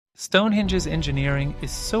Stonehenge's engineering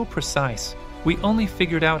is so precise, we only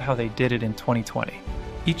figured out how they did it in 2020.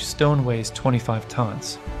 Each stone weighs 25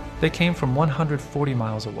 tons. They came from 140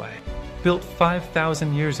 miles away. Built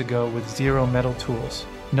 5,000 years ago with zero metal tools,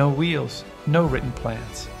 no wheels, no written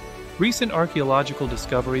plans. Recent archaeological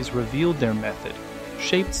discoveries revealed their method,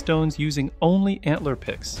 shaped stones using only antler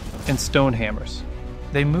picks and stone hammers.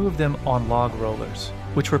 They moved them on log rollers,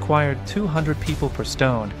 which required 200 people per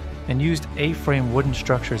stone and used A-frame wooden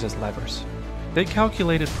structures as levers. They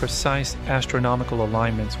calculated precise astronomical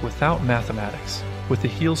alignments without mathematics, with the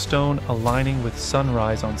heel stone aligning with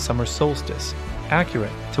sunrise on summer solstice,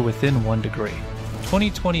 accurate to within 1 degree.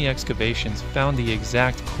 2020 excavations found the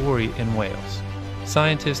exact quarry in Wales.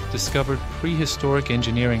 Scientists discovered prehistoric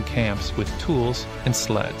engineering camps with tools and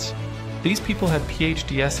sleds. These people had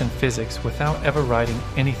PhDs in physics without ever writing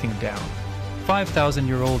anything down.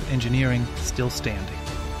 5,000-year-old engineering still standing.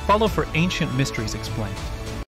 Follow for Ancient Mysteries Explained.